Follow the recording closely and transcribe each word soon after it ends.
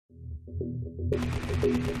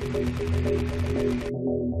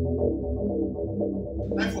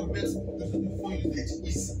iPhone makes the phone usage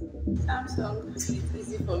easy. Samsung, it's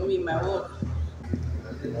easy for me, my work.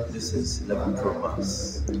 This is 11 Pro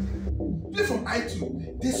Max. Play from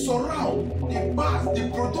iTunes, the surround, the bass,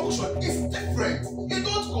 the production is different. You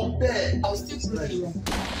don't compare. I'll still put you.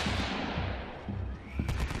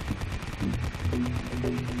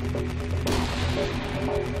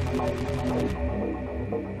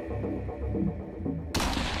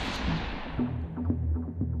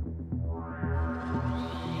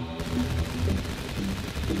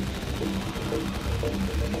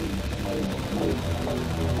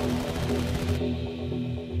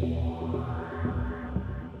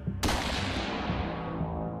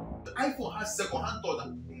 iPhone has second-hand thought.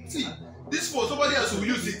 See, this phone, somebody else will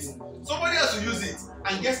use it. Somebody else will use it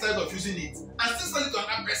and get tired of using it and still sell it to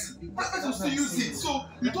another person. That person will still use it. So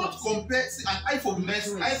you don't compare. See, an iPhone makes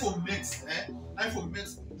using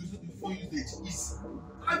the phone usage easy.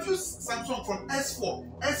 I've used Samsung from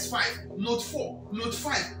S4, S5, Note 4, Note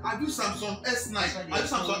 5. I've used Samsung S9, I've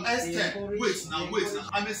used Samsung S10. Wait now.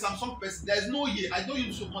 I'm a Samsung person. There is no year. I don't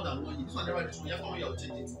use it more than 1 year. This one never this one. You have 1 year, I'll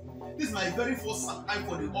change it. This is my very first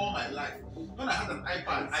iPhone in all my life. When I had an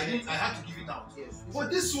iPad, I had to give it out. But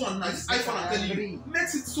this one, now, this iPhone, I'm telling you,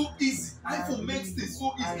 makes it so easy. iPhone makes it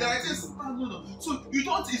so easy. There are just no. So you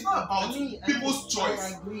don't. It's not about people's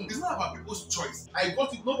choice. It's not about people's choice. I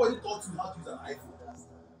got it. Nobody taught me how to use an iPhone.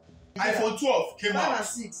 iPhone 12 came out.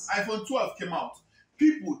 iPhone 12 came out.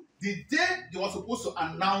 People, the day they were supposed to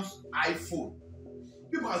announce iPhone,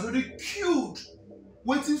 people have already queued,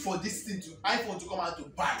 waiting for this thing to iPhone to come out to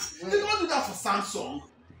buy. They don't do that for Samsung.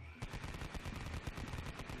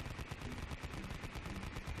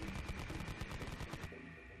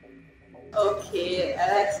 Okay, I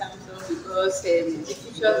like Samsung because the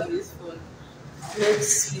features in this phone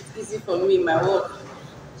makes it easy for me, my work.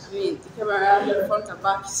 I mean, the camera front and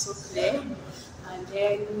back is so clear, and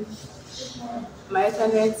then my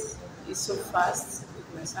internet is so fast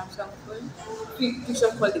with my Samsung phone. Picture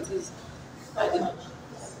quality is at the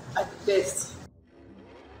best.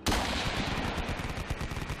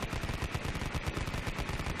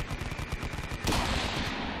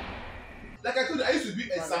 Like I told you, I used to be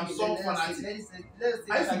a Samsung fanatic.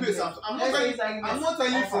 I used to be a Samsung. I'm not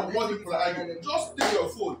telling you from what people are arguing. Just take your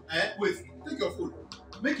phone. Take your phone.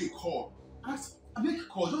 Make a call. Make a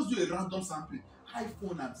call. Just do a random sampling.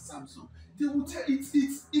 iPhone and Samsung. They will tell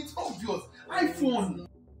it's obvious. iPhone.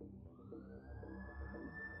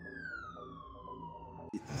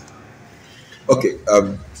 Okay.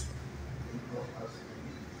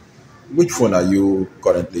 Which phone are you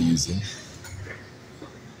currently using?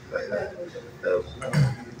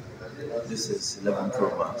 This is 11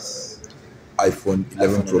 Pro Max. iPhone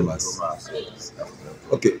 11 Pro 11 Max. Pro Max. Yes.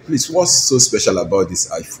 Okay, please, what's so special about this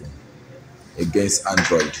iPhone against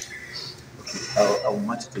Android? I'll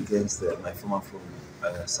match it against my former phone,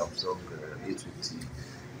 Samsung A20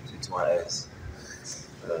 21S.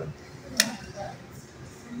 Um,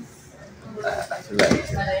 I feel like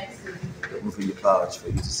they're moving the pouch for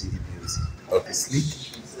you to see the beauty. Okay,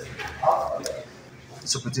 sleek.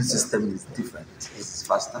 The operating system is different. It's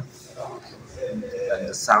faster, and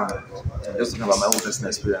the sound. I'm just talking about my own personal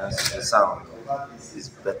experience. The sound is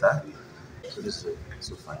better. So this is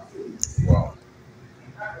so fine. Wow.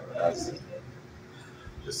 That's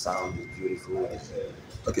the sound is beautiful.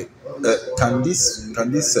 Okay, can this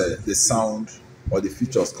the sound or the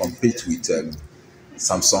features compete with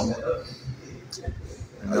Samsung?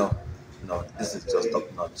 No, no, this is just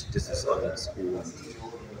top notch. This is on its own.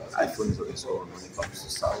 iPhone is on its own when it comes to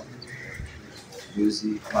sound,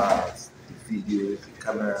 music, parts, the video, the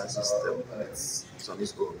camera system. It's on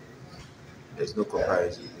its own. There's no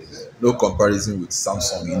comparison. There's No comparison with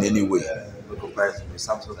Samsung in any way. no comparison with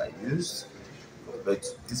Samsung I used. But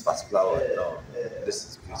this particular one, no, this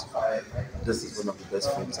is beautiful. This is one of the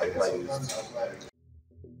best phones I've ever used.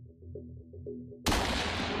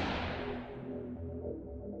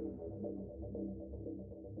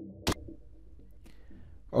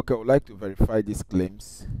 Okay, I would like to verify these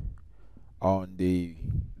claims on the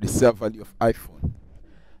resale value of iPhone.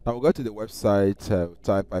 Now we'll go to the website,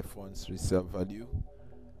 type iPhone's resale value,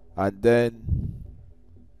 and then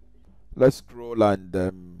let's scroll and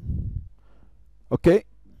okay,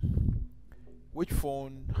 which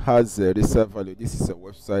phone has a resale value? This is a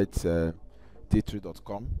website,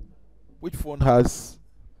 t3.com. Which phone has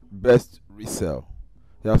best resale?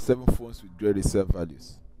 There are 7 phones with great resale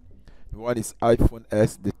values. The one is iPhone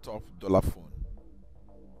S, the top dollar phone.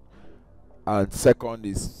 And second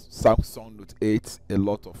is Samsung Note 8, a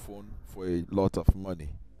lot of phone for a lot of money.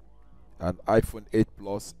 and iPhone 8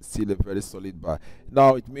 Plus still a very solid buy.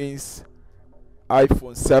 Now it means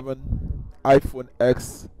iPhone 7, iPhone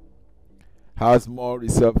X has more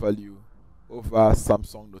resale value over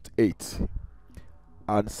Samsung Note 8,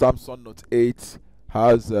 and Samsung Note 8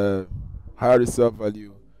 has a higher resale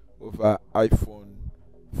value over iPhone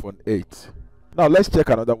Phone 8. Now let's check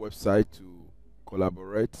another website to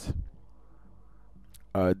collaborate.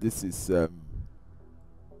 This is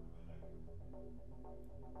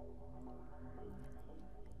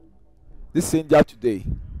India Today.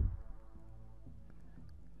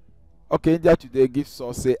 Okay, India Today gives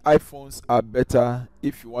us say iPhones are better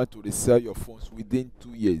if you want to resell your phones within 2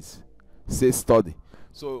 years. Say study.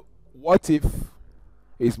 So what if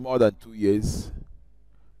it's more than 2 years?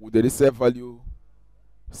 Would the resale value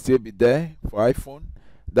still be there for iPhone?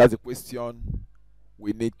 That's a question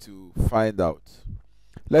we need to find out.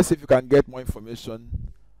 Let's see if you can get more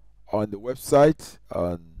information on the website,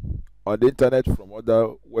 on the internet, from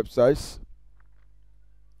other websites.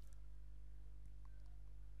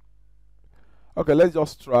 Okay, let's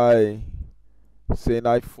just try saying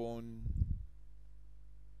iPhone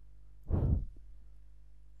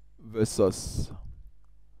versus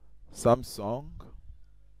Samsung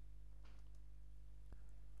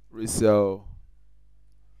resale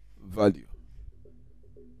value.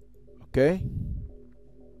 Okay,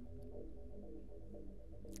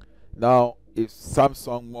 now is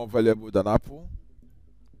Samsung more valuable than Apple?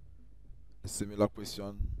 A similar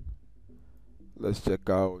question. Let's check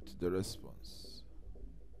out the response.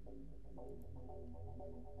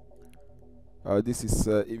 This is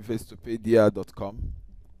investopedia.com.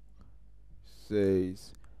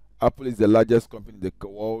 Says Apple is the largest company in the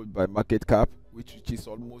world by market cap, which reaches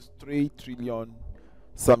almost $3 trillion.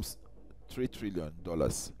 $3 trillion.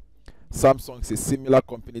 Samsung is a similar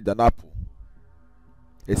company than Apple,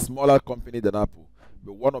 a smaller company than Apple,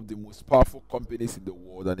 but one of the most powerful companies in the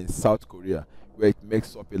world and in South Korea, where it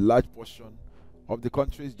makes up a large portion of the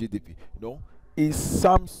country's GDP. Is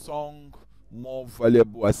Samsung more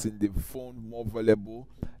valuable, as in the phone more valuable?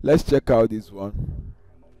 Let's check out this one.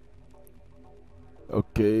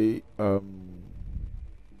 Okay, I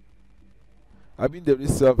mean the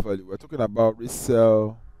resale value. We're talking about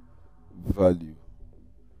resale value.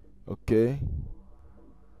 Okay,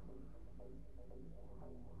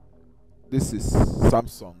 this is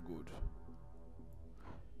Samsung good.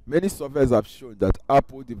 Many surveys have shown that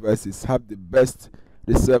Apple devices have the best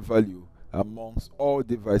resale value amongst all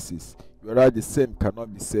devices, whereas the same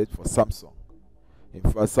cannot be said for Samsung. In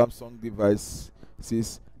fact, Samsung devices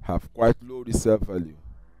have quite low resale value.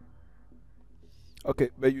 Okay,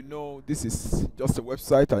 but this is just a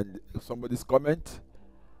website and somebody's comment,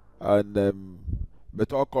 and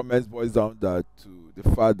but all comments boils down to the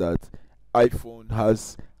fact that iPhone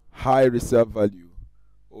has high resale value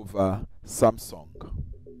over Samsung.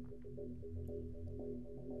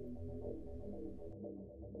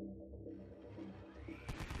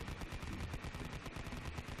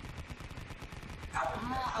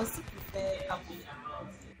 I still prefer Apple.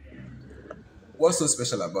 What's so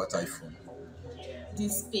special about iPhone? The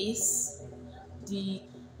space, the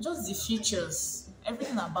just the features,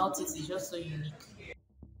 everything about it is just so unique.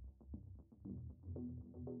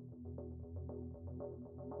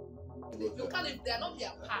 Look at it, they're not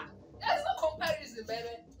their part. There's no comparison,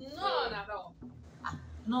 baby. None at all.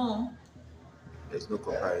 No, There's no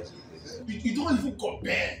comparison. You don't even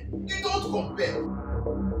compare. You don't compare.